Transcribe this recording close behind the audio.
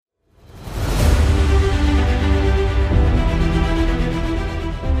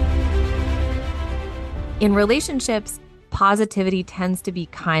In relationships, positivity tends to be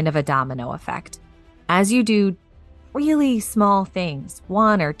kind of a domino effect. As you do really small things,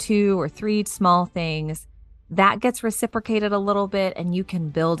 one or two or three small things, that gets reciprocated a little bit and you can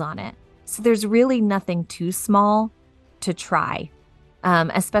build on it. So there's really nothing too small to try,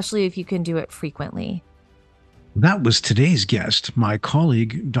 especially if you can do it frequently. That was today's guest, my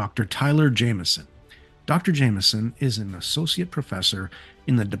colleague, Dr. Tyler Jamison. Dr. Jamison is an associate professor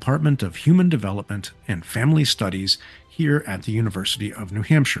in the Department of Human Development and Family Studies here at the University of New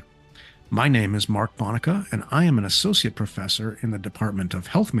Hampshire. My name is Mark Bonica, and I am an associate professor in the Department of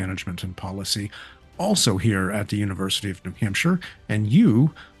Health Management and Policy, also here at the University of New Hampshire, and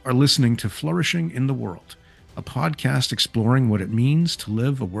you are listening to Flourishing in the World, a podcast exploring what it means to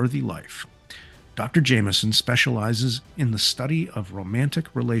live a worthy life. Dr. Jamison specializes in the study of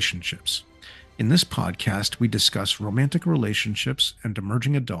romantic relationships. In this podcast, we discuss romantic relationships and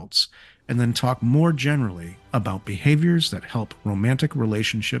emerging adults, and then talk more generally about behaviors that help romantic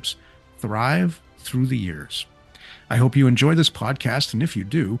relationships thrive through the years. I hope you enjoy this podcast, and if you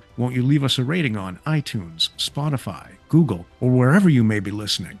do, won't you leave us a rating on iTunes, Spotify, Google, or wherever you may be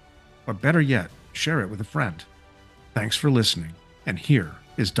listening? Or better yet, share it with a friend. Thanks for listening, and here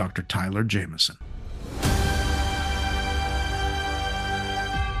is Dr. Tyler Jamison.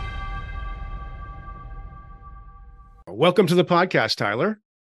 Welcome to the podcast, Tyler.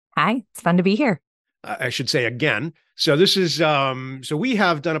 Hi, it's fun to be here. I should say again. So this is, so we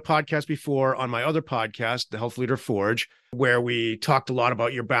have done a podcast before on my other podcast, The Health Leader Forge, where we talked a lot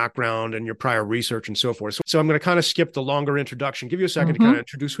about your background and your prior research and so forth. So I'm going to kind of skip the longer introduction, give you a second to kind of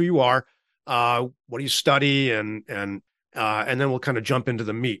introduce who you are, what do you study, and then we'll kind of jump into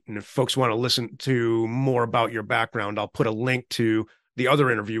the meat. And if folks want to listen to more about your background, I'll put a link to the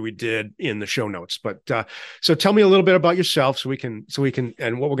other interview we did in the show notes. But so tell me a little bit about yourself so we can,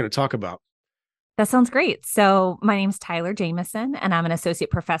 and what we're going to talk about. That sounds great. So my name's Tyler Jamison, and I'm an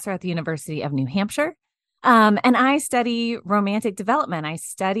associate professor at the University of New Hampshire. And I study romantic development. I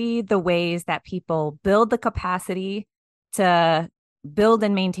study the ways that people build the capacity to build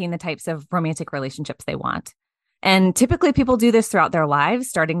and maintain the types of romantic relationships they want. And typically people do this throughout their lives,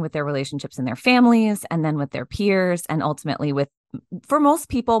 starting with their relationships in their families, and then with their peers, and ultimately with, for most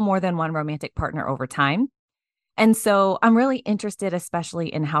people, more than one romantic partner over time. And so I'm really interested,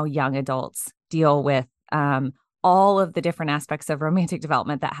 especially in how young adults deal with all of the different aspects of romantic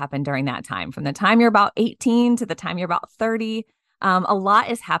development that happen during that time. From the time you're about 18 to the time you're about 30, a lot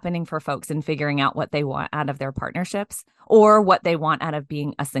is happening for folks in figuring out what they want out of their partnerships or what they want out of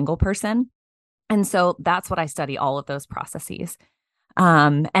being a single person. And so that's what I study, all of those processes.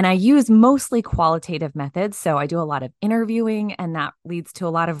 And I use mostly qualitative methods. So I do a lot of interviewing, and that leads to a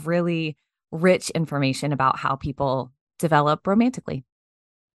lot of really rich information about how people develop romantically.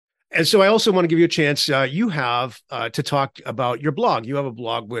 And so I also want to give you a chance. You have to talk about your blog. You have a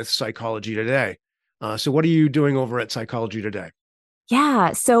blog with Psychology Today. So what are you doing over at Psychology Today?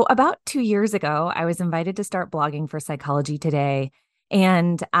 Yeah. So about 2 years ago, I was invited to start blogging for Psychology Today.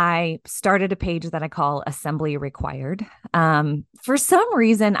 And I started a page that I call Assembly Required. For some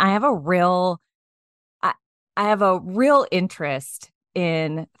reason, I have a real interest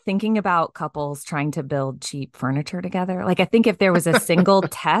in thinking about couples trying to build cheap furniture together. Like, I think if there was a single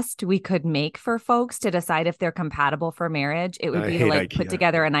test we could make for folks to decide if they're compatible for marriage, it would be to like IKEA. Put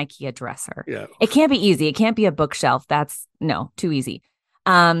together an IKEA dresser. Yeah. It can't be easy. It can't be a bookshelf. That's too easy.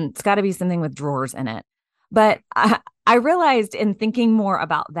 It's got to be something with drawers in it. But I realized in thinking more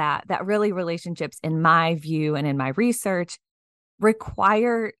about that really relationships, in my view and in my research,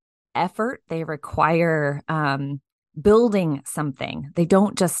 require effort. They require building something. They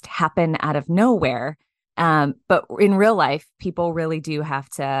don't just happen out of nowhere. But in real life, people really do have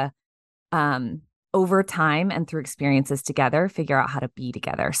to, over time and through experiences together, figure out how to be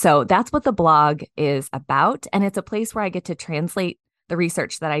together. So that's what the blog is about. And it's a place where I get to translate the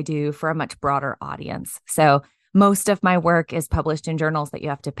research that I do for a much broader audience. So most of my work is published in journals that you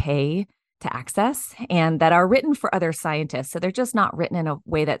have to pay to access and that are written for other scientists. So they're just not written in a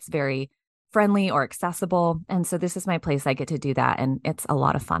way that's very friendly or accessible. And so this is my place. I get to do that, and it's a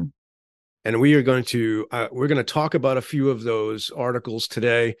lot of fun. And we are going to talk about a few of those articles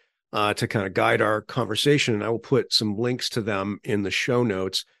today to kind of guide our conversation. And I will put some links to them in the show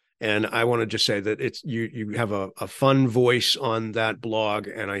notes. And I want to just say that it's you have a fun voice on that blog,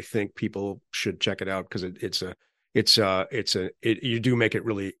 and I think people should check it out because you do make it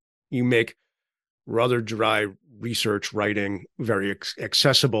really, you make rather dry research writing very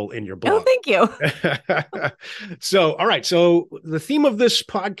accessible in your blog. Oh, thank you. So, all right. So the theme of this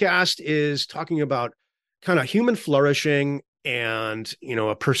podcast is talking about kind of human flourishing and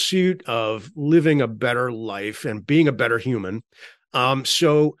a pursuit of living a better life and being a better human.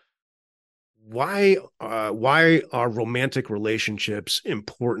 So why are romantic relationships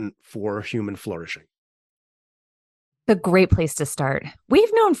important for human flourishing? A great place to start.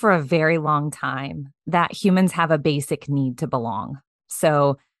 We've known for a very long time that humans have a basic need to belong.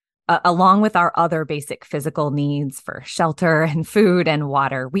 So, along with our other basic physical needs for shelter and food and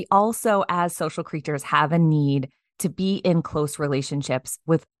water, we also, as social creatures, have a need to be in close relationships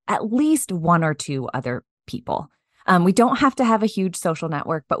with at least one or two other people. We don't have to have a huge social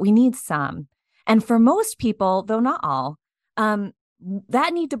network, but we need some. And for most people, though not all, um,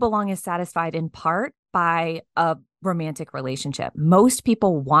 that need to belong is satisfied in part by a romantic relationship. Most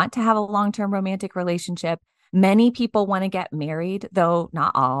people want to have a long-term romantic relationship. Many people want to get married, though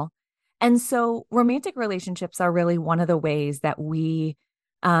not all. And so romantic relationships are really one of the ways that we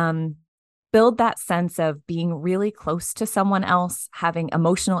um, build that sense of being really close to someone else, having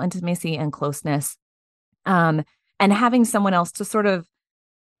emotional intimacy and closeness, um, and having someone else to sort of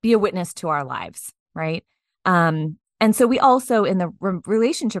be a witness to our lives, right? And so we also, in the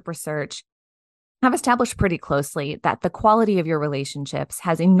relationship research, have established pretty closely that the quality of your relationships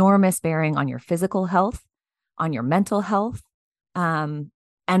has enormous bearing on your physical health, on your mental health, um,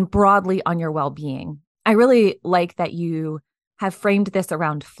 and broadly on your well-being. I really like that you have framed this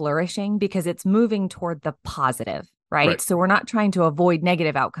around flourishing because it's moving toward the positive, right? Right. So we're not trying to avoid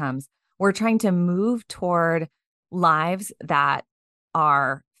negative outcomes. We're trying to move toward lives that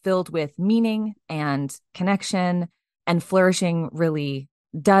are filled with meaning and connection, and flourishing really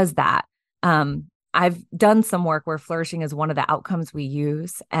does that. I've done some work where flourishing is one of the outcomes we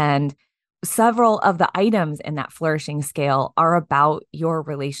use, and several of the items in that flourishing scale are about your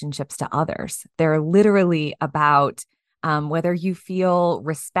relationships to others. They're literally about whether you feel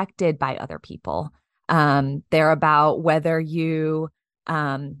respected by other people. They're about whether you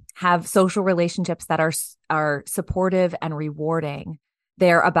have social relationships that are supportive and rewarding.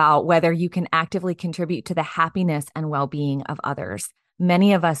 They're about whether you can actively contribute to the happiness and well-being of others.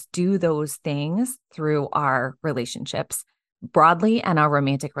 Many of us do those things through our relationships broadly and our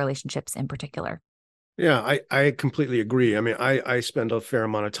romantic relationships in particular. Yeah, I completely agree. I mean, I spend a fair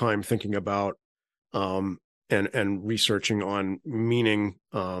amount of time thinking about um, and researching on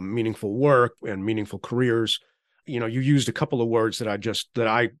meaningful work and meaningful careers. You used a couple of words that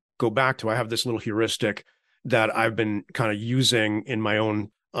I go back to. I have this little heuristic that I've been kind of using in my own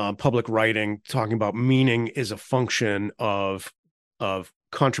public writing, talking about meaning is a function of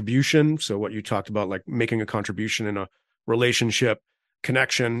contribution. So what you talked about, like making a contribution in a relationship,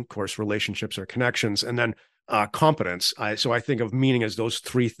 connection. Of course, relationships are connections, and then competence. So I think of meaning as those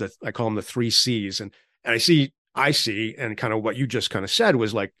three that I call them the three C's. And I see, and kind of what you just kind of said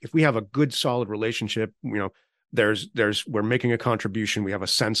was like, if we have a good, solid relationship, we're making a contribution. We have a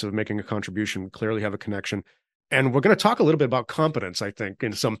sense of making a contribution. We clearly have a connection. And we're going to talk a little bit about competence, I think,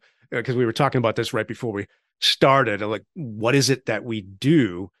 in some, because we were talking about this right before we started. Like, what is it that we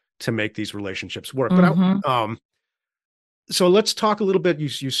do to make these relationships work? Mm-hmm. So let's talk a little bit. You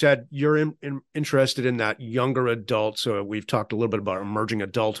said you're interested in that younger adult. So we've talked a little bit about emerging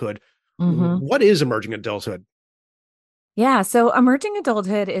adulthood. Mm-hmm. What is emerging adulthood? Yeah. So emerging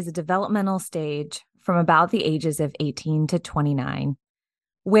adulthood is a developmental stage from about the ages of 18 to 29,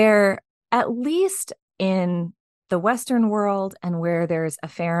 where at least in the Western world and where there's a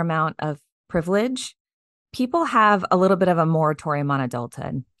fair amount of privilege, people have a little bit of a moratorium on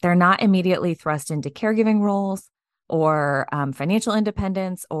adulthood. They're not immediately thrust into caregiving roles or financial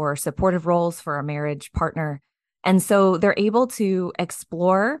independence or supportive roles for a marriage partner. And so they're able to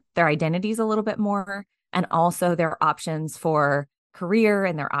explore their identities a little bit more, and also their options for career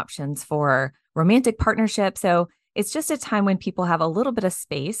and their options for romantic partnership. So it's just a time when people have a little bit of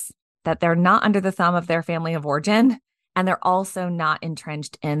space, that they're not under the thumb of their family of origin, and they're also not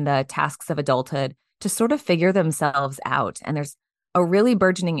entrenched in the tasks of adulthood to sort of figure themselves out. And there's a really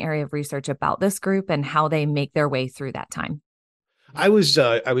burgeoning area of research about this group and how they make their way through that time. I was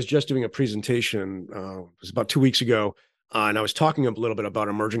just doing a presentation. It was about 2 weeks ago, and I was talking a little bit about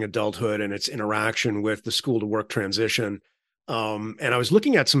emerging adulthood and its interaction with the school to work transition. And I was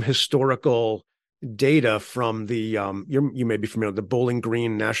looking at some historical data from you may be familiar with the Bowling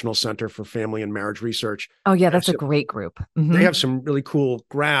Green National Center for Family and Marriage Research. Oh, yeah, And that's a so great group. they Mm-hmm. have some really cool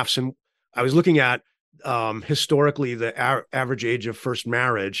graphs, and I was looking at historically the average age of first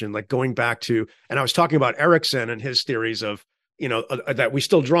marriage, and like going back to, and I was talking about Erickson and his theories of, that we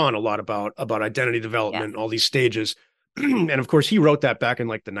still draw on a lot about identity Yes. development, all these stages. And of course he wrote that back in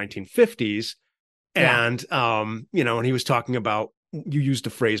like the 1950s. Yeah. And and he was talking about you used the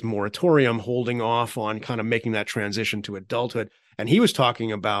phrase moratorium, holding off on kind of making that transition to adulthood. And he was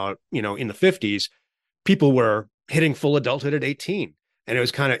talking about, in the 50s, people were hitting full adulthood at 18. And it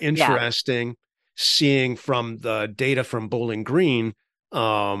was kind of Yeah. interesting seeing from the data from Bowling Green.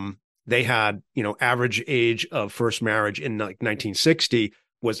 They had, average age of first marriage in like 1960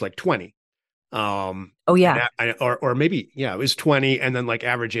 was like 20. Oh, yeah. Or maybe, yeah, it was 20. And then like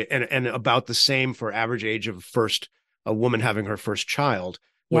average, and about the same for average age of a woman having her first child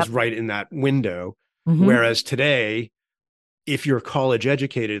was Yep. right in that window. Hmm. Whereas today, if you're college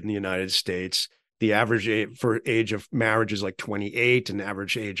educated in the United States, the average age of marriage is like 28, and the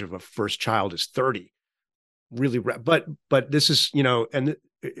average age of a first child is 30. Really, but this is, and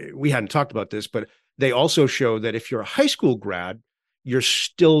we hadn't talked about this, but they also show that if you're a high school grad, you're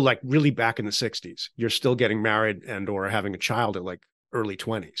still like really back in the 60s. You're still getting married and or having a child at like early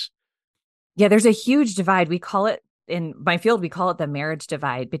 20s. Yeah, there's a huge divide. We call it in my field, we call it the marriage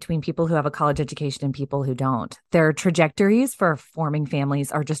divide between people who have a college education and people who don't. Their trajectories for forming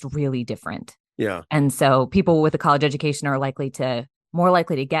families are just really different. Yeah. And so people with a college education are more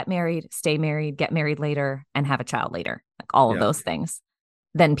likely to get married, stay married, get married later, and have a child later, like all of Yeah. those things,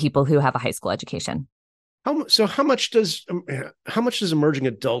 than people who have a high school education. How much does emerging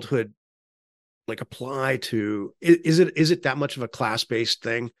adulthood like apply to, is it that much of a class-based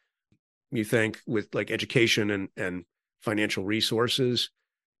thing, you think, with like education and financial resources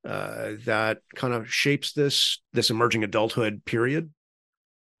that kind of shapes this emerging adulthood period?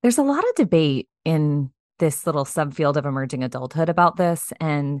 There's a lot of debate in this little subfield of emerging adulthood about this.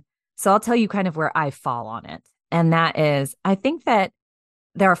 And so I'll tell you kind of where I fall on it. And that is, I think that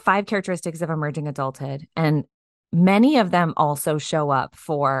there are 5 characteristics of emerging adulthood, and many of them also show up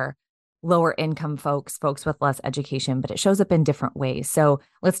for lower income folks, folks with less education, but it shows up in different ways. So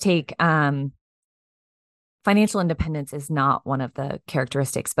let's take financial independence is not one of the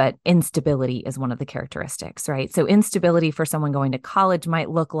characteristics, but instability is one of the characteristics, right? So instability for someone going to college might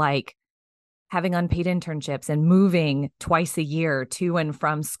look like having unpaid internships and moving twice a year to and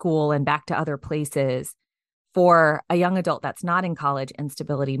from school and back to other places. For a young adult that's not in college,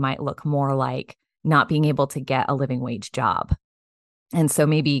 instability might look more like not being able to get a living wage job. And so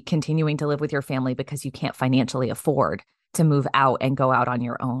maybe continuing to live with your family because you can't financially afford to move out and go out on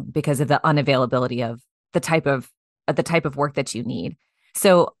your own because of the unavailability of the type of work that you need.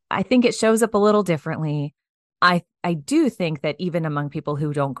 So I think it shows up a little differently. I do think that even among people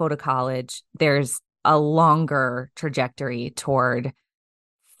who don't go to college, there's a longer trajectory toward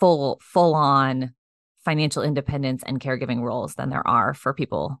full on financial independence and caregiving roles than there are for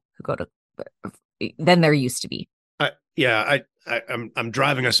people who go to than there used to be. I'm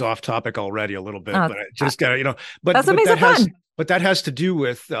driving us off topic already a little bit, Uh, but I just got that's what makes it fun. but that has to do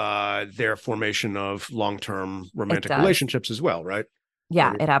with their formation of long-term It romantic does. relationships as well, right?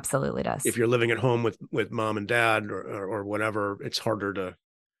 Yeah, And it absolutely does. if you're living at home with mom and dad or whatever, it's harder to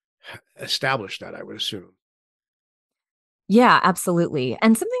establish that, I would assume. Yeah, absolutely.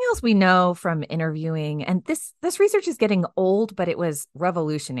 And something else we know from interviewing, and this research is getting old, but it was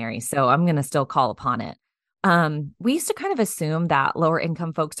revolutionary, so I'm going to still call upon it. We used to kind of assume that lower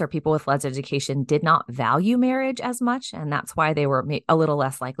income folks or people with less education did not value marriage as much, and that's why they were a little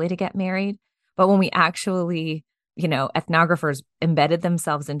less likely to get married. But when we actually, ethnographers embedded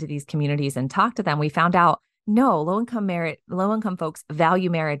themselves into these communities and talked to them, we found out no, low income folks value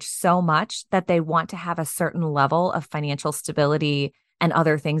marriage so much that they want to have a certain level of financial stability and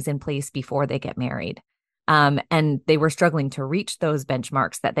other things in place before they get married. And they were struggling to reach those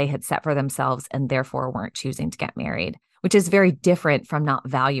benchmarks that they had set for themselves and therefore weren't choosing to get married, which is very different from not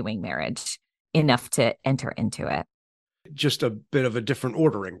valuing marriage enough to enter into it. Just a bit of a different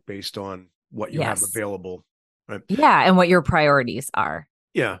ordering based on what you have Yes. available, right? Yeah. And what your priorities are.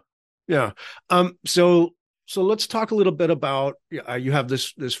 Yeah. Yeah. So let's talk a little bit about, you have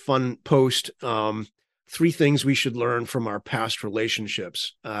this fun post, 3 things we should learn from our past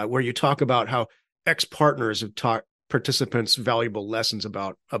relationships, where you talk about how ex-partners have taught participants valuable lessons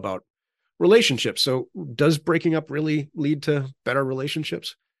about relationships. So does breaking up really lead to better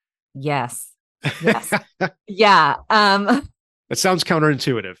relationships? Yes. Yes. Yeah. That sounds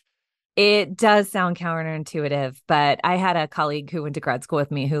counterintuitive. It does sound counterintuitive, but I had a colleague who went to grad school with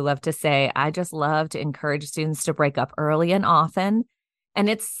me who loved to say, I just love to encourage students to break up early and often. And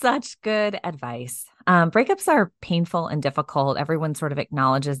it's such good advice. Breakups are painful and difficult. Everyone sort of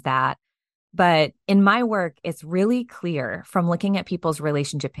acknowledges that. But in my work, it's really clear from looking at people's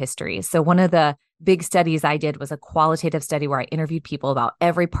relationship histories. So one of the big studies I did was a qualitative study where I interviewed people about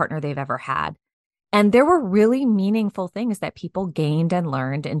every partner they've ever had. And there were really meaningful things that people gained and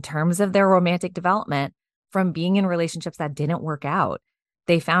learned in terms of their romantic development from being in relationships that didn't work out.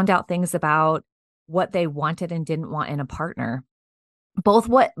 They found out things about what they wanted and didn't want in a partner. Both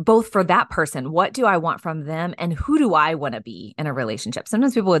for that person, what do I want from them, and who do I want to be in a relationship?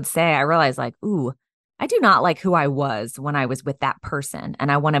 Sometimes people would say, I realize like, ooh, I do not like who I was when I was with that person,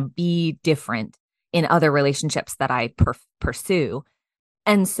 and I want to be different in other relationships that I pursue.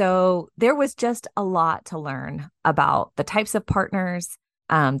 And so there was just a lot to learn about the types of partners,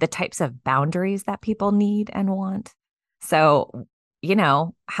 the types of boundaries that people need and want. So,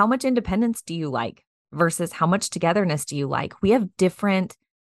 how much independence do you like versus how much togetherness do you like? We have different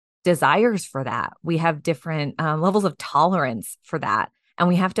desires for that. We have different levels of tolerance for that. And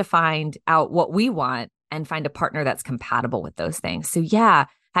we have to find out what we want and find a partner that's compatible with those things. So yeah,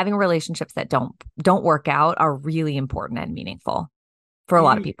 having relationships that don't work out are really important and meaningful for a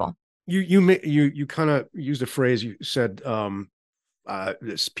lot of people. You kind of used a phrase. You said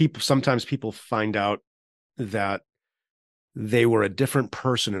sometimes people find out that they were a different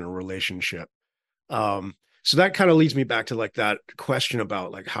person in a relationship. So that kind of leads me back to like that question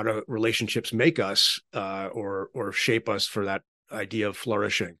about like how do relationships make us or shape us for that idea of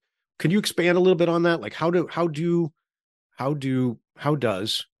flourishing. Can you expand a little bit on that? Like how does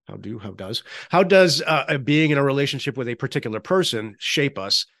being in a relationship with a particular person shape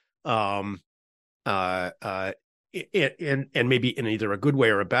us, and maybe in either a good way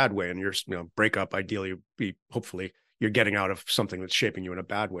or a bad way? And your breakup ideally be hopefully you're getting out of something that's shaping you in a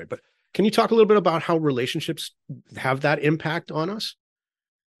bad way. But can you talk a little bit about how relationships have that impact on us?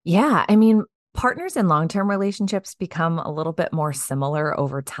 Yeah, I mean, partners in long-term relationships become a little bit more similar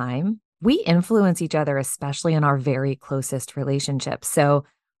over time. We influence each other, especially in our very closest relationships. So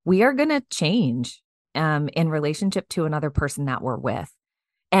we are going to change in relationship to another person that we're with.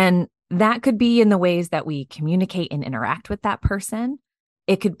 And that could be in the ways that we communicate and interact with that person.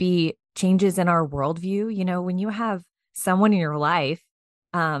 It could be changes in our worldview. When you have someone in your life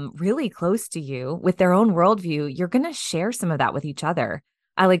really close to you with their own worldview, you're going to share some of that with each other.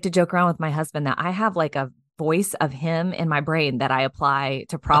 I like to joke around with my husband that I have like a voice of him in my brain that I apply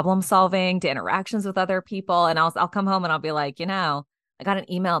to problem solving, to interactions with other people. And I'll come home and I'll be like, I got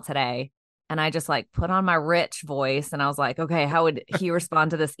an email today, and I just like put on my rich voice and I was like, okay, how would he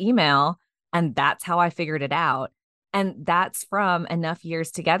respond to this email? And that's how I figured it out. And that's from enough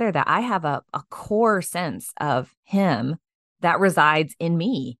years together that I have a core sense of him that resides in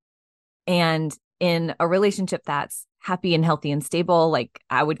me. And in a relationship that's happy and healthy and stable, like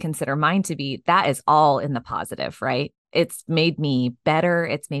I would consider mine to be, that is all in the positive, right? It's made me better.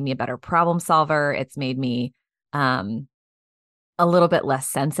 It's made me a better problem solver. It's made me a little bit less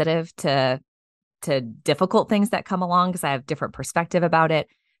sensitive to difficult things that come along because I have different perspective about it.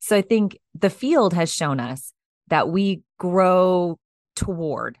 So I think the field has shown us that we grow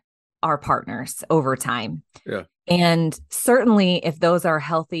toward our partners over time. Yeah. And certainly if those are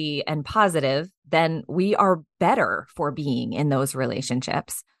healthy and positive, then we are better for being in those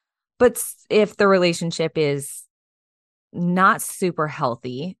relationships. But if the relationship is not super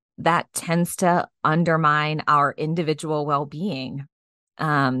healthy, that tends to undermine our individual well-being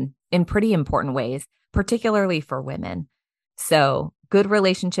in pretty important ways, particularly for women. So good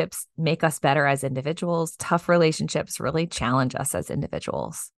relationships make us better as individuals. Tough relationships really challenge us as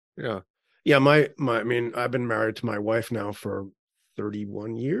individuals. Yeah. Yeah. I mean, I've been married to my wife now for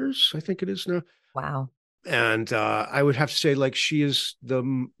 31 years, I think it is now. Wow. And I would have to say, like, she is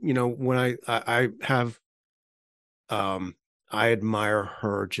when I have, I admire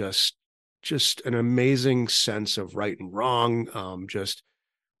her just an amazing sense of right and wrong, just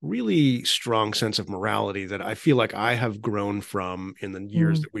really strong sense of morality that I feel like I have grown from in the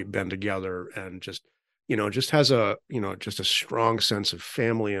years that we've been together, and just has a just a strong sense of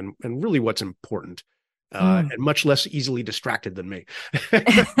family and really what's important, and much less easily distracted than me.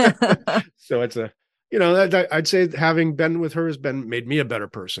 So it's I'd say having been with her has made me a better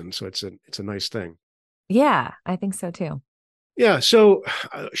person. So it's a nice thing. Yeah, I think so too. Yeah. So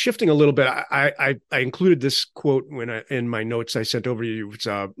shifting a little bit, I included this quote in my notes I sent over to you. It's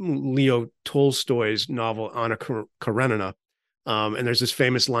Leo Tolstoy's novel Anna Karenina. And there's this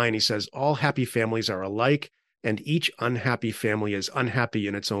famous line. He says, "All happy families are alike, and each unhappy family is unhappy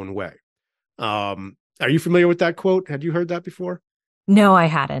in its own way." Are you familiar with that quote? Had you heard that before? No, I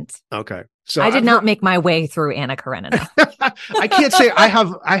hadn't. Okay. So I did not make my way through Anna Karenina. I can't say I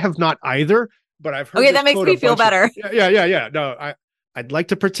have not either, but I've heard. Okay, that makes me feel better. Yeah. No, I'd like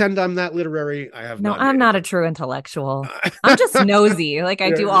to pretend I'm that literary. I have no, not. I'm not a true intellectual. I'm just nosy. Like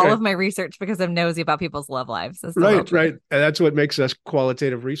I do all yeah. of my research because I'm nosy about people's love lives. That's Right. And that's what makes us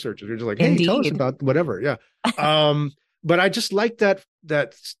qualitative researchers. You're just like, hey, tell us about whatever. Yeah. But I just like that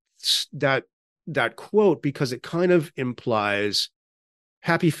that quote because it kind of implies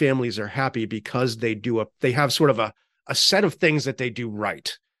happy families are happy because they have sort of a set of things that they do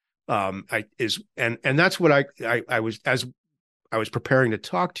right. And that's what I was, as I was preparing to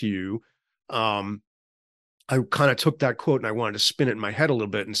talk to you, I kind of took that quote and I wanted to spin it in my head a little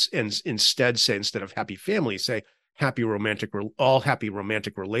bit and instead say, instead of happy family, say all happy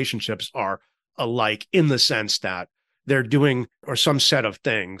romantic relationships are alike in the sense that they're doing or some set of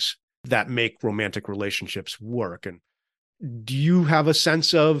things that make romantic relationships work. And do you have a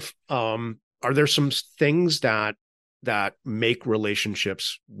sense of, are there some things that make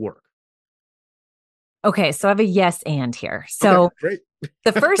relationships work? Okay, so I have a yes and here. So okay, great.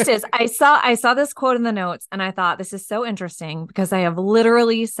 The first is I saw this quote in the notes and I thought this is so interesting because I have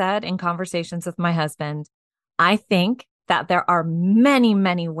literally said in conversations with my husband, I think that there are many,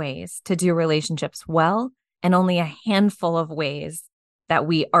 many ways to do relationships well and only a handful of ways that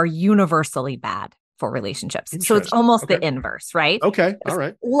we are universally bad for relationships. So it's almost the inverse, right? Okay. There's all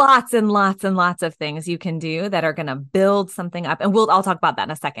right. Lots and lots and lots of things you can do that are going to build something up. And I'll talk about that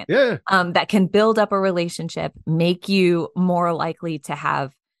in a second. Yeah. That can build up a relationship, make you more likely to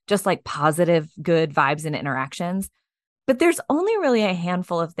have just like positive, good vibes and interactions. But there's only really a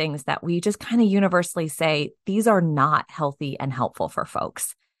handful of things that we just kind of universally say, these are not healthy and helpful for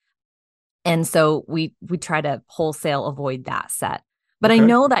folks. And so we try to wholesale avoid that set. But I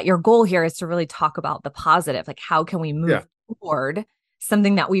know that your goal here is to really talk about the positive, like how can we move toward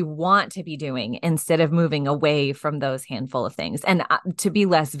something that we want to be doing instead of moving away from those handful of things. And to be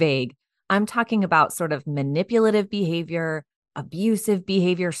less vague, I'm talking about sort of manipulative behavior, abusive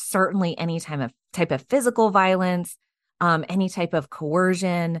behavior, certainly any type of physical violence, any type of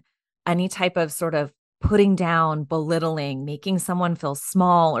coercion, any type of sort of putting down, belittling, making someone feel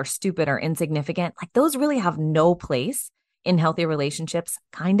small or stupid or insignificant. Like those really have no place in healthy relationships,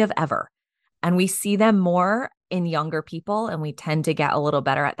 kind of ever. And we see them more in younger people, and we tend to get a little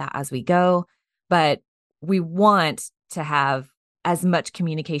better at that as we go. But we want to have as much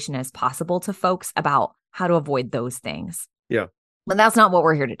communication as possible to folks about how to avoid those things. Yeah. But that's not what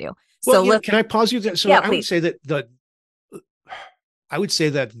we're here to do. Well, so can I pause you there? So I please. would say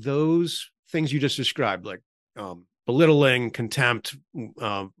that those things you just described, like belittling, contempt,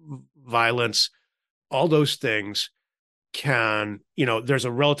 violence, all those things can, there's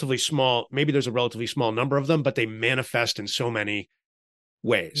a relatively small number of them, but they manifest in so many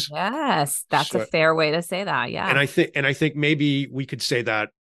ways. Yes, that's a fair way to say that. Yeah. And I think maybe we could say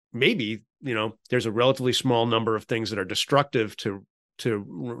that maybe, there's a relatively small number of things that are destructive to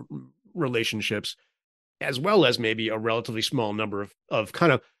relationships, as well as maybe a relatively small number of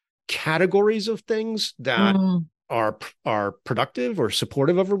kind of categories of things that are productive or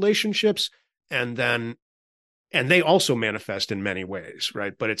supportive of relationships. And they also manifest in many ways,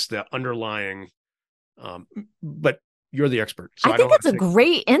 right? But it's the underlying, but you're the expert. So I think that's a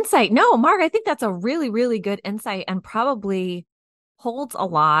great insight. No, Mark, I think that's a really, really good insight and probably holds a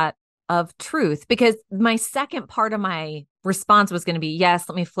lot of truth, because my second part of my response was going to be, yes,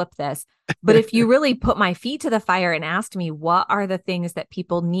 let me flip this. But if you really put my feet to the fire and asked me, what are the things that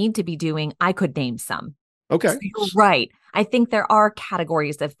people need to be doing? I could name some. Okay. So you're right. I think there are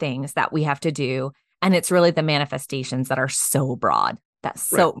categories of things that we have to do. And it's really the manifestations that are so broad. That's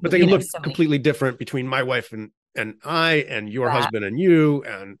so, but they look completely different between my wife and I and your husband and you.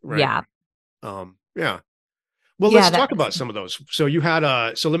 And yeah. Yeah. Well, let's talk about some of those. So you had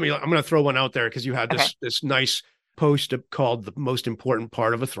I'm going to throw one out there because you had this nice post called "The Most Important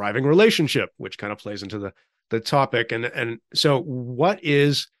Part of a Thriving Relationship," which kind of plays into the topic. And so what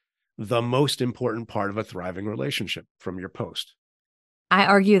is the most important part of a thriving relationship from your post? I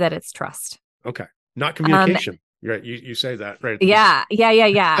argue that it's trust. Okay. Not communication. Right. You say that, right? Yeah.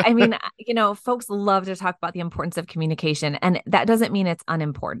 I mean, folks love to talk about the importance of communication, and that doesn't mean it's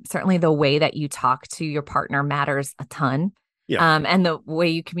unimportant. Certainly the way that you talk to your partner matters a ton. Yeah. And the way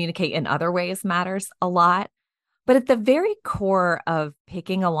you communicate in other ways matters a lot. But at the very core of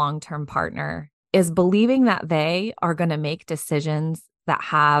picking a long-term partner is believing that they are going to make decisions that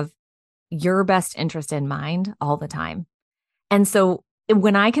have your best interest in mind all the time. And so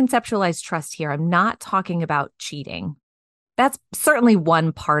when I conceptualize trust here, I'm not talking about cheating. That's certainly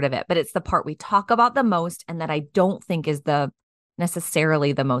one part of it, but it's the part we talk about the most and that I don't think is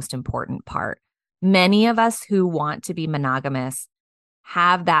necessarily the most important part. Many of us who want to be monogamous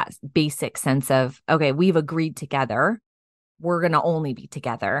have that basic sense of, okay, we've agreed together, we're going to only be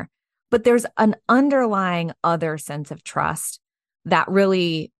together. But there's an underlying other sense of trust that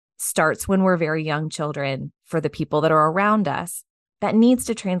really starts when we're very young children for the people that are around us, that needs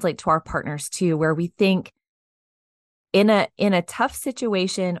to translate to our partners too, where we think in a tough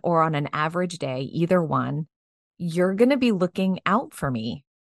situation or on an average day, either one, you're going to be looking out for me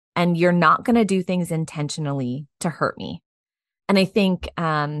and you're not going to do things intentionally to hurt me. And I think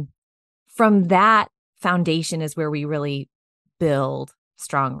from that foundation is where we really build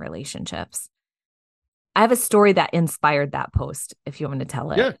strong relationships. I have a story that inspired that post, if you want me to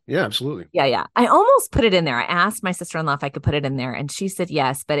tell it. Yeah, absolutely. Yeah. I almost put it in there. I asked my sister-in-law if I could put it in there, and she said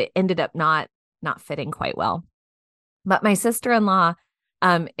yes, but it ended up not fitting quite well. But my sister-in-law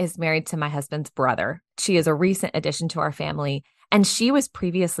is married to my husband's brother. She is a recent addition to our family, and she was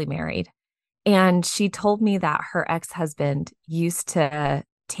previously married. And she told me that her ex-husband used to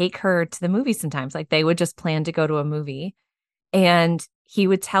take her to the movies sometimes. Like they would just plan to go to a movie, and he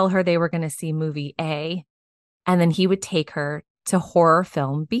would tell her they were going to see movie A, and then he would take her to horror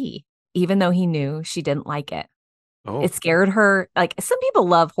film B, even though he knew she didn't like it. Oh, It scared her. Like some people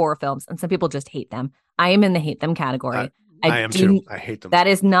love horror films and some people just hate them. I am in the hate them category. I am too. I hate them. That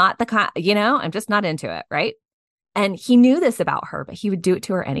is not I'm just not into it. Right. And he knew this about her, but he would do it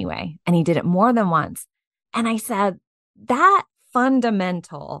to her anyway. And he did it more than once. And I said, that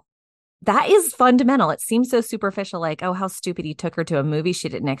is fundamental. It seems so superficial, like, oh, how stupid he took her to a movie she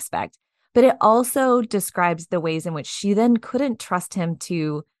didn't expect. But it also describes the ways in which she then couldn't trust him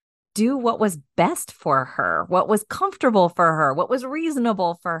to do what was best for her, what was comfortable for her, what was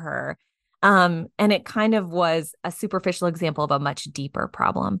reasonable for her. And it kind of was a superficial example of a much deeper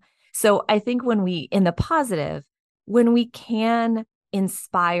problem. So I think in the positive, when we can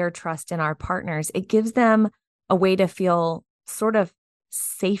inspire trust in our partners, it gives them a way to feel sort of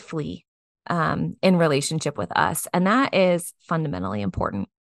safely in relationship with us. And that is fundamentally important.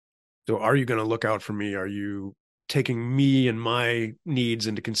 So are you going to look out for me? Are you taking me and my needs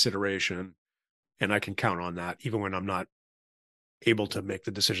into consideration? And I can count on that even when I'm not able to make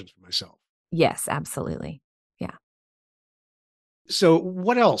the decisions for myself. Yes, absolutely. Yeah. So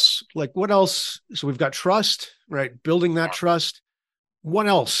what else? Like what else? So we've got trust, right? Building that trust. What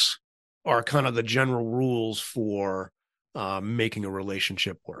else are kind of the general rules for making a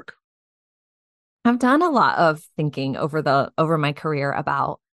relationship work? I've done a lot of thinking over my career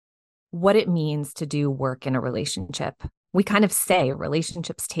about what it means to do work in a relationship. We kind of say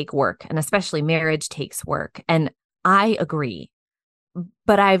relationships take work, and especially marriage takes work. And I agree.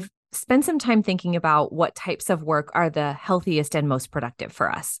 But I've spent some time thinking about what types of work are the healthiest and most productive for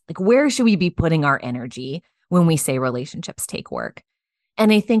us. Like, where should we be putting our energy when we say relationships take work?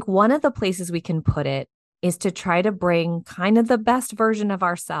 And I think one of the places we can put it is to try to bring kind of the best version of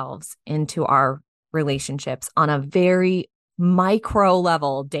ourselves into our relationships on a very micro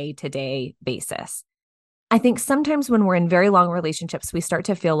level, day-to-day basis. I think sometimes when we're in very long relationships, we start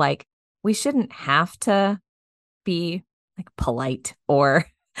to feel like we shouldn't have to be like polite or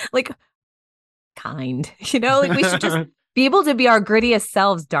like kind, like we should just be able to be our grittiest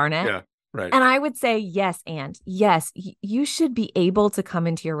selves, darn it. Yeah, right. And I would say yes, you should be able to come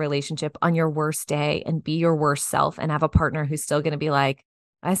into your relationship on your worst day and be your worst self and have a partner who's still going to be like,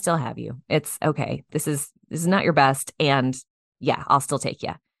 I still have you. It's okay. This is not your best. And yeah, I'll still take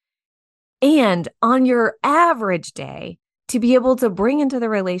you. And on your average day, to be able to bring into the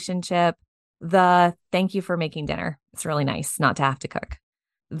relationship the thank you for making dinner. It's really nice not to have to cook.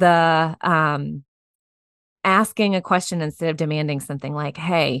 The asking a question instead of demanding something like,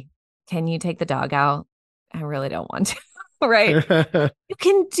 hey, can you take the dog out? I really don't want to. Right. You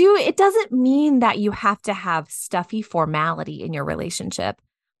can do it. It doesn't mean that you have to have stuffy formality in your relationship,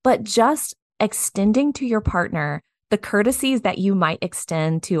 but just extending to your partner the courtesies that you might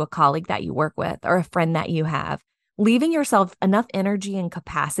extend to a colleague that you work with or a friend that you have, leaving yourself enough energy and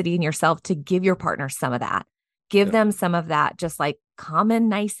capacity in yourself to give your partner some of that. Give them some of that, just like common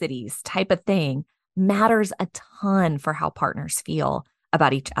niceties type of thing matters a ton for how partners feel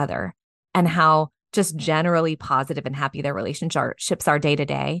about each other and how just generally positive and happy their relationships are day to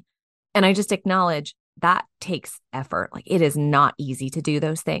day. And I just acknowledge that takes effort. Like it is not easy to do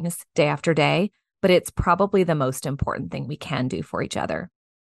those things day after day, but it's probably the most important thing we can do for each other.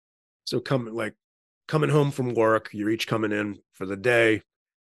 So coming home from work, you're each coming in for the day,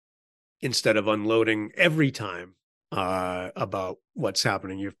 instead of unloading every time about what's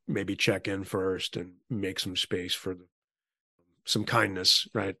happening, you maybe check in first and make some space for some kindness,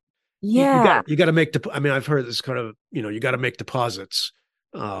 right? Yeah. You got to make I've heard this kind of, you got to make deposits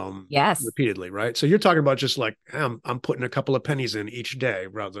Yes. repeatedly, right? So you're talking about just like I'm putting a couple of pennies in each day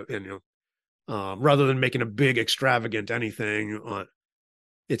rather than making a big extravagant anything on.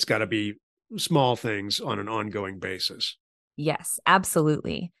 It's got to be small things on an ongoing basis. Yes,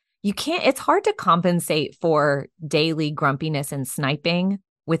 absolutely. It's hard to compensate for daily grumpiness and sniping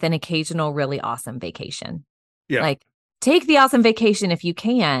with an occasional really awesome vacation. Yeah. Like take the awesome vacation if you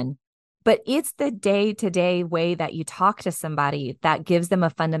can, but it's the day-to-day way that you talk to somebody that gives them a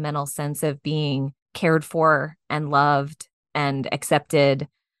fundamental sense of being cared for and loved and accepted.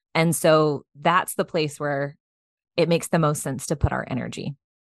 And so that's the place where it makes the most sense to put our energy.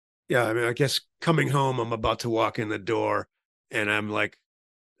 Yeah, I mean, I guess coming home, I'm about to walk in the door, and I'm like,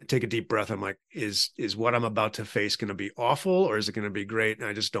 take a deep breath. I'm like, is what I'm about to face going to be awful, or is it going to be great? And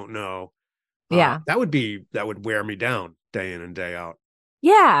I just don't know. Yeah. That would wear me down day in and day out.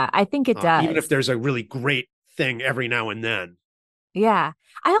 Yeah, I think it Even if does. there's a really great thing every now and then. Yeah.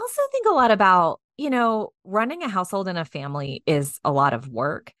 I also think a lot about, running a household and a family is a lot of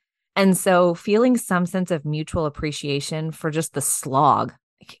work. And so feeling some sense of mutual appreciation for just the slog.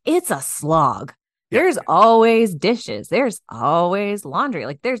 Like, it's a slog. Yeah. There's always dishes. There's always laundry.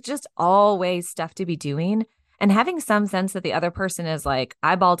 Like there's just always stuff to be doing. And having some sense that the other person is like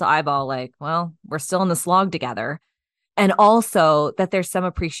eyeball to eyeball, like, well, we're still in the slog together. And also that there's some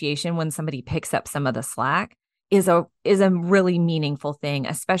appreciation when somebody picks up some of the slack is a really meaningful thing,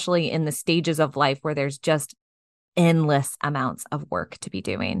 especially in the stages of life where there's just endless amounts of work to be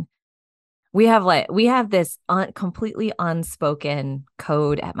doing. We have this completely unspoken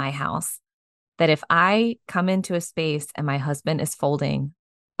code at my house that if I come into a space and my husband is folding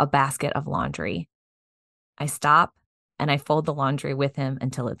a basket of laundry, I stop and I fold the laundry with him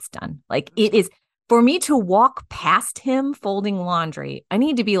until it's done. Like it is for me to walk past him folding laundry, I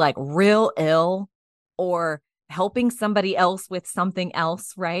need to be like real ill or helping somebody else with something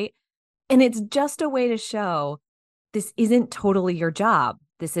else, right? And it's just a way to show this isn't totally your job.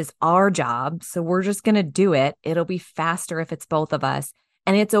 This is our job. So we're just going to do it. It'll be faster if it's both of us.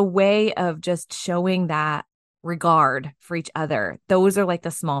 And it's a way of just showing that regard for each other. Those are like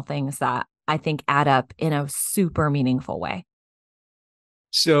the small things that I think add up in a super meaningful way.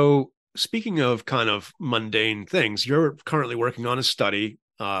 So, speaking of kind of mundane things, you're currently working on a study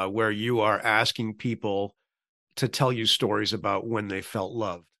where you are asking people to tell you stories about when they felt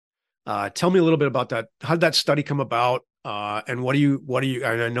loved. Tell me a little bit about that. How did that study come about? And what do you,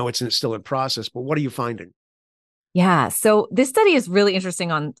 and I know still in process, but what are you finding? Yeah. So this study is really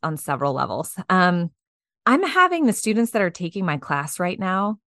interesting on several levels. I'm having the students that are taking my class right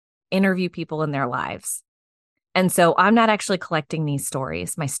now interview people in their lives. And so I'm not actually collecting these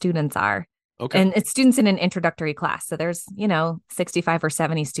stories. My students are. Okay. And it's students in an introductory class. So there's, 65 or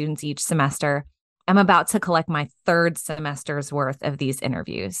 70 students each semester. I'm about to collect my third semester's worth of these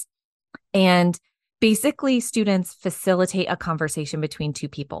interviews. And basically, students facilitate a conversation between two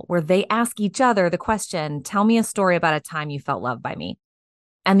people where they ask each other the question, tell me a story about a time you felt loved by me.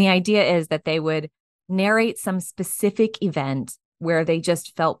 And the idea is that they would narrate some specific event where they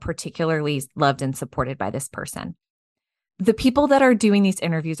just felt particularly loved and supported by this person. The people that are doing these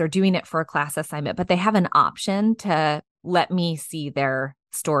interviews are doing it for a class assignment, but they have an option to let me see their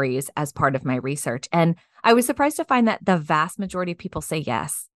stories as part of my research. And I was surprised to find that the vast majority of people say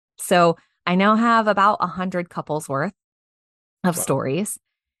yes. So I now have about 100 couples worth of Wow. stories,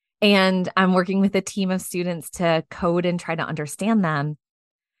 and I'm working with a team of students to code and try to understand them.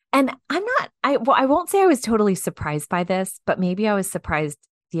 And I won't say I was totally surprised by this, but maybe I was surprised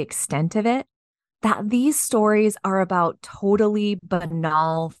the extent of it, that these stories are about totally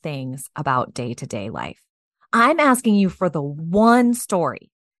banal things about day-to-day life. I'm asking you for the one story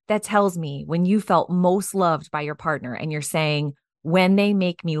that tells me when you felt most loved by your partner, and you're saying, when they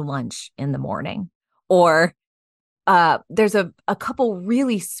make me lunch in the morning. Or there's a couple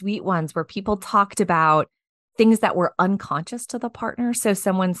really sweet ones where people talked about things that were unconscious to the partner. So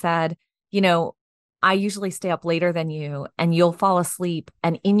someone said, I usually stay up later than you, and you'll fall asleep,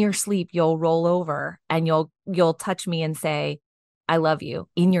 and in your sleep you'll roll over and you'll touch me and say, I love you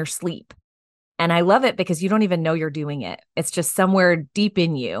in your sleep. And I love it because you don't even know you're doing it. It's just somewhere deep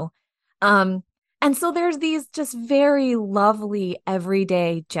in you. And so there's these just very lovely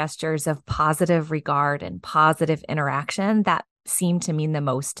everyday gestures of positive regard and positive interaction that seem to mean the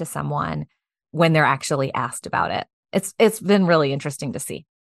most to someone when they're actually asked about it. It's been really interesting to see.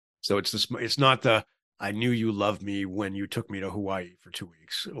 So it's not the I knew you loved me when you took me to Hawaii for 2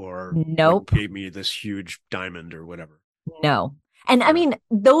 weeks, or when you Nope. gave me this huge diamond or whatever. No. And I Yeah. mean,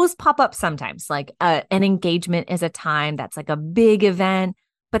 those pop up sometimes, like an engagement is a time that's like a big event,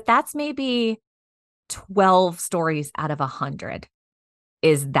 but that's maybe 12 stories out of 100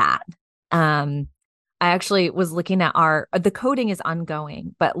 is that. I actually was looking at the coding is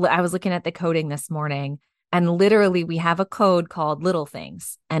ongoing, but I was looking at the coding this morning, and literally we have a code called little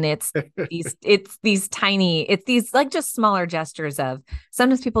things. And it's these like just smaller gestures of,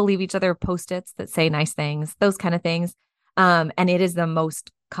 sometimes people leave each other post-its that say nice things, those kind of things. And it is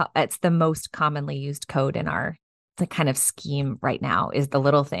it's the most commonly used code in our the kind of scheme right now is the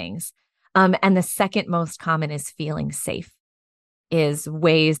little things. And the second most common is feeling safe, is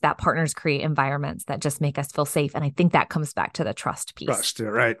ways that partners create environments that just make us feel safe. And I think that comes back to the trust piece. Trust,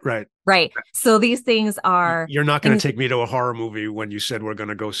 right, right. Right. So these things are. You're not going to take me to a horror movie when you said we're going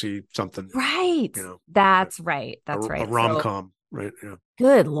to go see something. Right. You know, that's right. That's right. A rom-com, right? Yeah.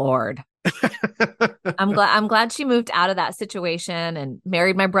 Good Lord. I'm glad she moved out of that situation and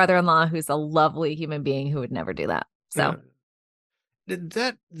married my brother-in-law, who's a lovely human being who would never do that. So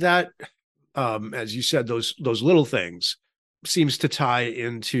that as you said, those little things seems to tie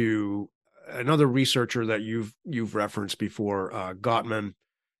into another researcher that you've referenced before, Gottman,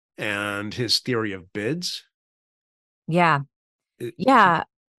 and his theory of bids. Yeah.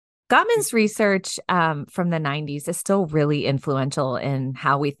 Gottman's research from the 90s is still really influential in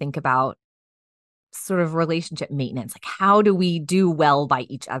how we think about sort of relationship maintenance. Like, how do we do well by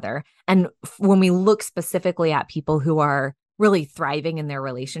each other? And when we look specifically at people who are really thriving in their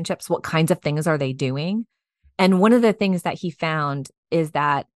relationships, what kinds of things are they doing? And one of the things that he found is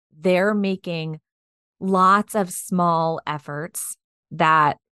that they're making lots of small efforts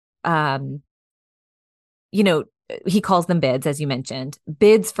that, he calls them bids, as you mentioned,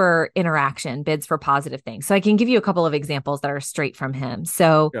 bids for interaction, bids for positive things. So I can give you a couple of examples that are straight from him.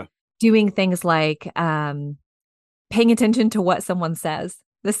 So doing things like paying attention to what someone says.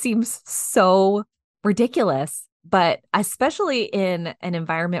 This seems so ridiculous, but especially in an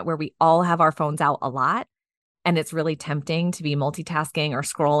environment where we all have our phones out a lot, and it's really tempting to be multitasking or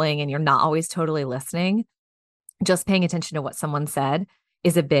scrolling and you're not always totally listening, just paying attention to what someone said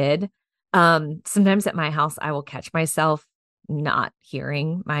is a bid. Sometimes at my house, I will catch myself not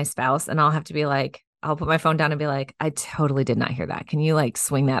hearing my spouse, and I'll have to be like, I'll put my phone down and be like, I totally did not hear that. Can you like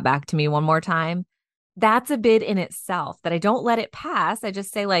swing that back to me one more time? That's a bid in itself that I don't let it pass. I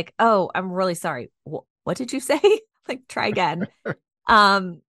just say like, oh, I'm really sorry. What did you say? Like, try again.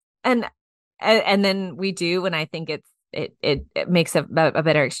 And then we do, and I think it makes a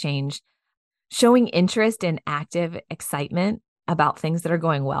better exchange. Showing interest and active excitement about things that are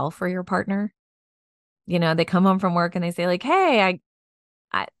going well for your partner. They come home from work and they say like, hey,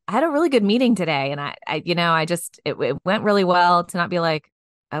 I had a really good meeting today, and it went really well. To not be like,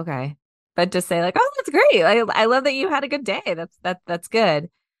 okay, but just say like, oh, that's great. I love that you had a good day. That's good.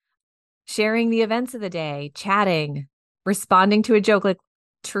 Sharing the events of the day, chatting, responding to a joke. Like,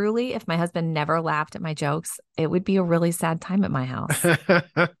 truly, if my husband never laughed at my jokes, it would be a really sad time at my house.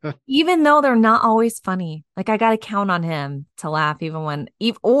 Even though they're not always funny. Like, I got to count on him to laugh even when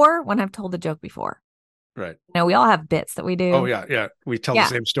I've told the joke before. Right. We all have bits that we do. Oh, yeah. Yeah. We tell the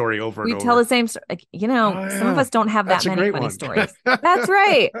same story over and over. We tell the same story. Like, some of us don't have that many funny stories. That's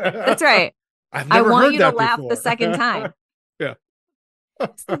right. That's right. I want you to before. laugh the second time. Yeah.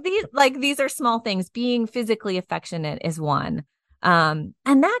 So these are small things. Being physically affectionate is one. And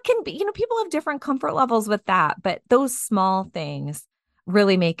that can be, people have different comfort levels with that, but those small things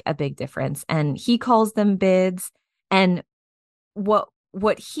really make a big difference. And he calls them bids. And what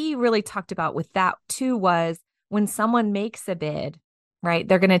he really talked about with that too was when someone makes a bid, right?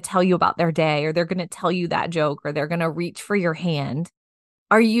 They're going to tell you about their day, or they're going to tell you that joke, or they're going to reach for your hand.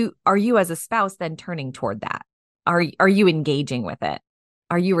 Are you as a spouse then turning toward that? Are you engaging with it?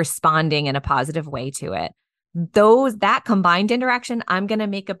 Are you responding in a positive way to it? That combined interaction, I'm going to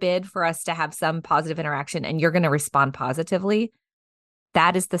make a bid for us to have some positive interaction, and you're going to respond positively.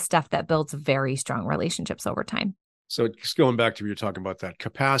 That is the stuff that builds very strong relationships over time. So just going back to what you're talking about, that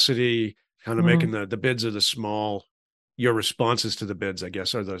capacity, kind of making the bids are the small, your responses to the bids, I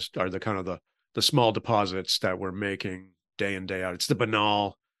guess, are the kind of the small deposits that we're making day in, day out. It's the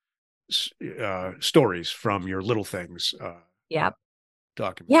banal stories from your little things.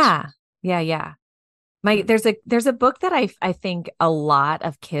 Documents. Yeah. There's a book that I think a lot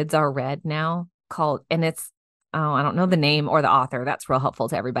of kids are read now called, and it's, I don't know the name or the author. That's real helpful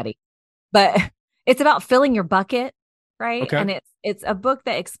to everybody, but it's about filling your bucket, right? Okay. And it's a book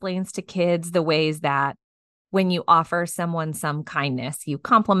that explains to kids the ways that when you offer someone some kindness, you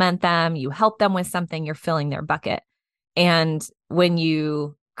compliment them, you help them with something, you're filling their bucket. And when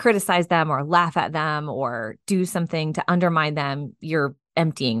you criticize them or laugh at them or do something to undermine them, you're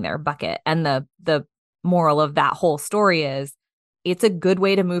emptying their bucket. And the moral of that whole story is it's a good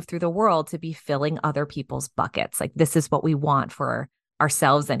way to move through the world, to be filling other people's buckets. Like, this is what we want for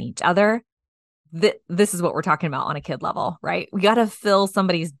ourselves and each other. This is what we're talking about on a kid level, right? We got to fill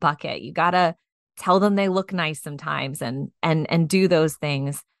somebody's bucket. You got to tell them they look nice sometimes and do those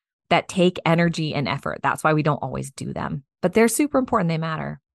things that take energy and effort. That's why we don't always do them, but they're super important. They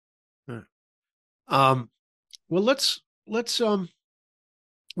matter. Well, let's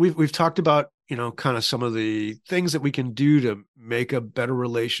we've talked about, kind of some of the things that we can do to make a better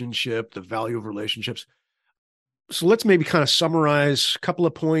relationship, the value of relationships. So let's maybe kind of summarize a couple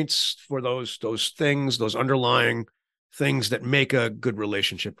of points for those things, those underlying things that make a good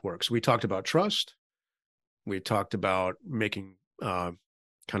relationship work. So we talked about trust. We talked about making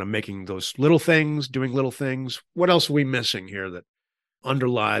those little things, doing little things. What else are we missing here that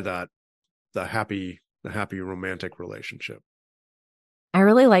underlie the happy romantic relationship? I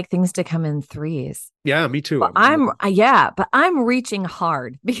really like things to come in threes. Yeah, me too. But but I'm reaching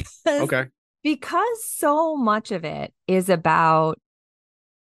hard because so much of it is about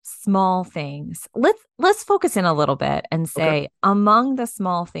small things. Let's focus in a little bit and say among the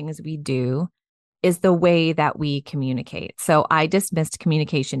small things we do is the way that we communicate. So I dismissed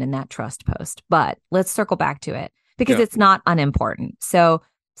communication in that trust post, but let's circle back to it because it's not unimportant. So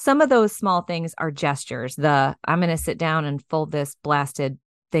some of those small things are gestures. I'm going to sit down and fold this blasted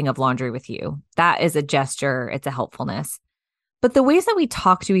thing of laundry with you. That is a gesture. It's a helpfulness. But the ways that we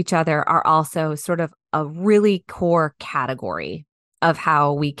talk to each other are also sort of a really core category of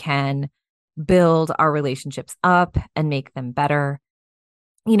how we can build our relationships up and make them better.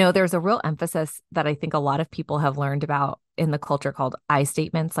 There's a real emphasis that I think a lot of people have learned about in the culture called I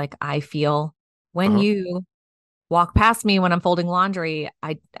statements, like I feel when you walk past me when I'm folding laundry,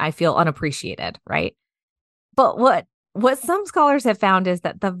 I feel unappreciated, right? But what some scholars have found is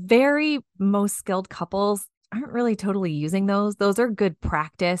that the very most skilled couples aren't really totally using those. Those are good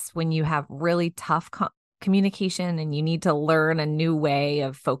practice when you have really tough communication and you need to learn a new way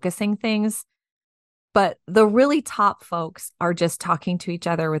of focusing things. But the really top folks are just talking to each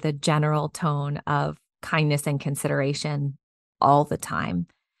other with a general tone of kindness and consideration all the time.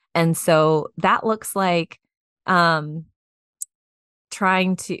 And so that looks like trying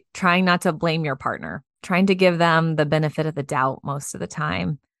not to blame your partner, trying to give them the benefit of the doubt most of the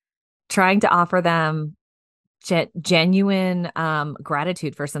time, trying to offer them genuine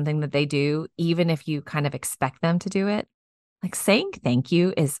gratitude for something that they do, even if you kind of expect them to do it. Like saying thank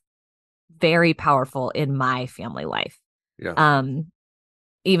you is very powerful in my family life. Yeah.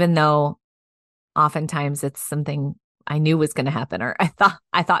 Even though oftentimes it's something I knew was going to happen or I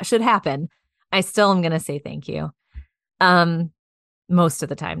thought should happen, I still am going to say thank you. Most of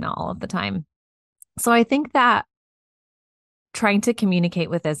the time, not all of the time. So I think that trying to communicate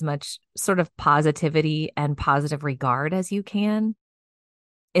with as much sort of positivity and positive regard as you can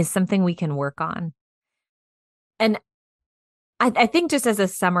is something we can work on. And I think just as a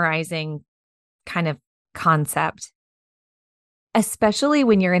summarizing kind of concept, especially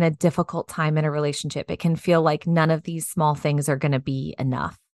when you're in a difficult time in a relationship, it can feel like none of these small things are going to be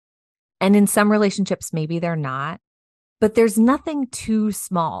enough. And in some relationships, maybe they're not, but there's nothing too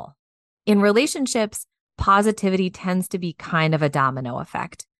small. In relationships, positivity tends to be kind of a domino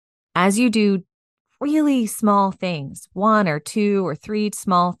effect. As you do really small things, 1 or 2 or 3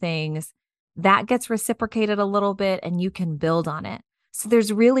 small things, that gets reciprocated a little bit and you can build on it. So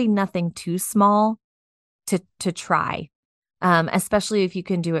there's really nothing too small to try, especially if you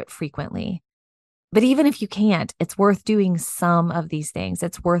can do it frequently. But even if you can't, it's worth doing some of these things.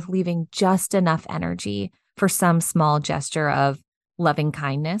 It's worth leaving just enough energy for some small gesture of loving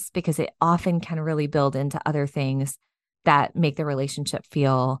kindness, because it often can really build into other things that make the relationship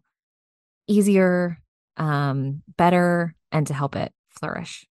feel easier, better, and to help it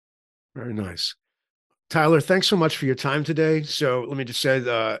flourish. Very nice. Tyler, thanks so much for your time today. So let me just say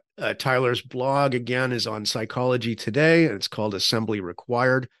Tyler's blog, again, is on Psychology Today, and it's called Assembly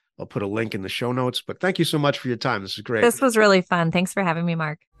Required. I'll put a link in the show notes, but thank you so much for your time. This is great. This was really fun. Thanks for having me,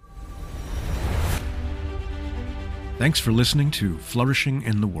 Mark. Thanks for listening to Flourishing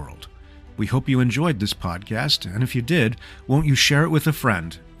in the World. We hope you enjoyed this podcast, and if you did, won't you share it with a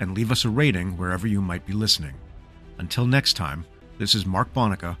friend and leave us a rating wherever you might be listening. Until next time, this is Mark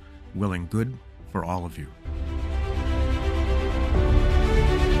Bonica, willing good for all of you.